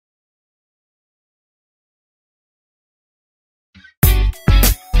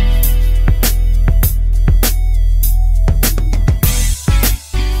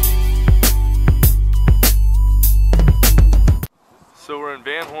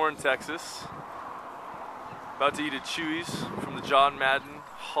Horn, Texas. About to eat at Chewy's from the John Madden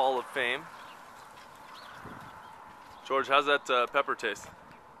Hall of Fame. George, how's that pepper taste?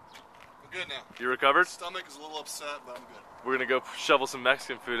 I'm good now. You recovered? Stomach is a little upset, but I'm good. We're gonna go shovel some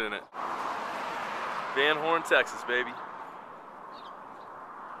Mexican food in it. Van Horn, Texas, baby.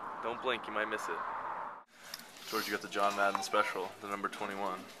 Don't blink, you might miss it. George, you got the John Madden special, the number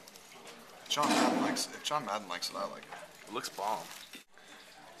 21. If John Madden likes it, I like it. It looks bomb.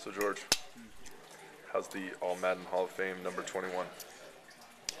 So George, how's the All Madden Hall of Fame number 21?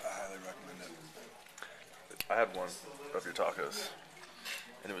 I highly recommend it. I had one of your tacos,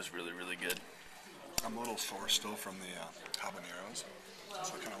 and it was really, really good. I'm a little sore still from the habaneros,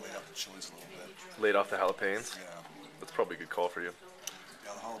 so I kind of laid off the chilies a little bit. Laid off the jalapenos? Yeah. That's probably a good call for you.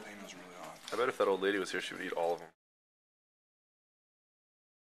 Yeah, the jalapeno's really hot. I bet if that old lady was here, she would eat all of them.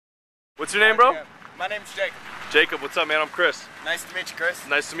 What's your name, bro? My name's Jacob. Jacob, what's up, man? I'm Chris. Nice to meet you, Chris.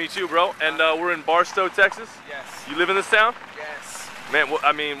 Nice to meet you, bro. And we're in Barstow, Texas. Yes. You live in this town? Yes. Man,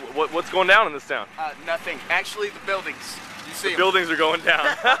 what's going down in this town? Nothing. Actually, the buildings. You see the buildings are going down.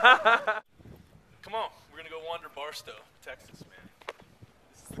 Come on, we're gonna go wander Barstow, Texas, man.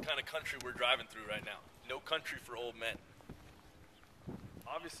 This is the kind of country we're driving through right now. No country for old men.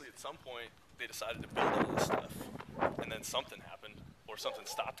 Obviously, at some point, they decided to build all this stuff, and then something happened, or something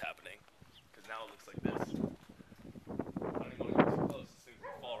stopped happening, because now it looks like this. I don't even want to get too close. This thing's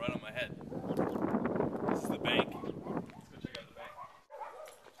gonna fall right on my head. This is the bank. Let's go check out the bank.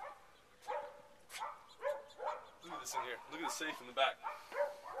 Look at this in here. Look at the safe in the back.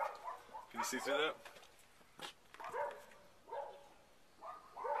 Can you see through that?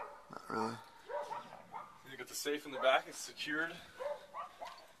 Not really. You got the safe in the back. It's secured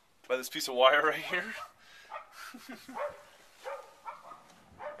by this piece of wire right here.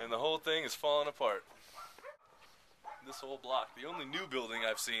 And the whole thing is falling apart. This whole block. The only new building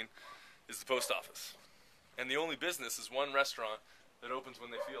I've seen is the post office. And the only business is one restaurant that opens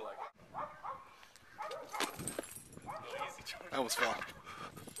when they feel like it. That was fun.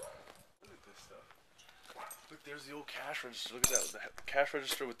 Look at this stuff. Look, there's the old cash register. Look at that. The cash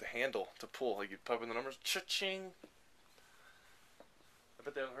register with the handle to pull. Like you pop in the numbers. Cha-ching. I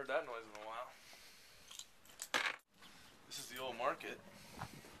bet they haven't heard that noise in a while. This is the old market.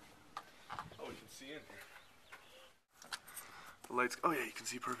 Oh, we can see in here. The lights. Oh yeah, you can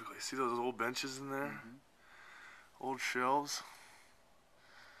see perfectly. See those old benches in there? Mm-hmm. Old shelves.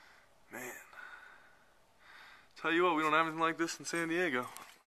 Man. Tell you what, we don't have anything like this in San Diego.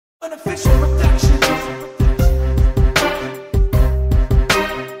 Unofficial production.